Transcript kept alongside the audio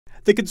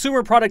The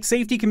Consumer Product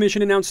Safety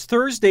Commission announced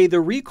Thursday the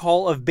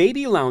recall of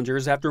baby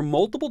loungers after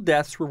multiple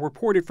deaths were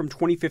reported from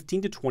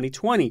 2015 to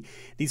 2020.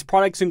 These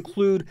products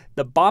include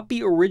the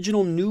Boppy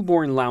Original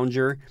Newborn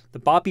Lounger,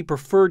 the Boppy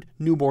Preferred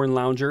Newborn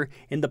Lounger,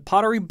 and the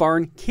Pottery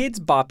Barn Kids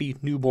Boppy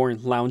Newborn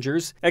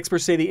Loungers.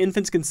 Experts say the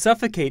infants can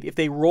suffocate if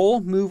they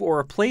roll, move, or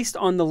are placed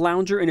on the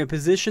lounger in a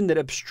position that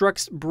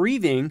obstructs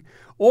breathing,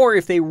 or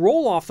if they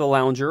roll off the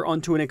lounger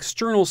onto an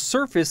external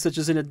surface such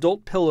as an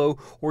adult pillow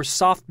or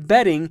soft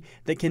bedding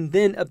that can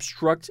then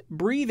obstruct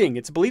breathing.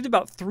 It's believed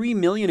about 3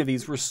 million of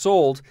these were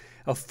sold.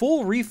 A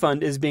full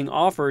refund is being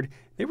offered.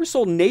 They were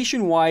sold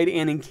nationwide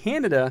and in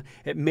Canada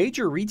at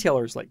major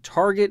retailers like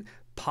Target,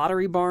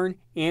 Pottery Barn,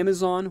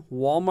 Amazon,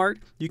 Walmart.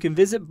 You can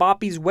visit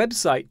Boppy's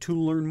website to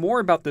learn more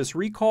about this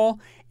recall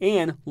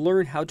and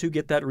learn how to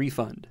get that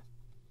refund.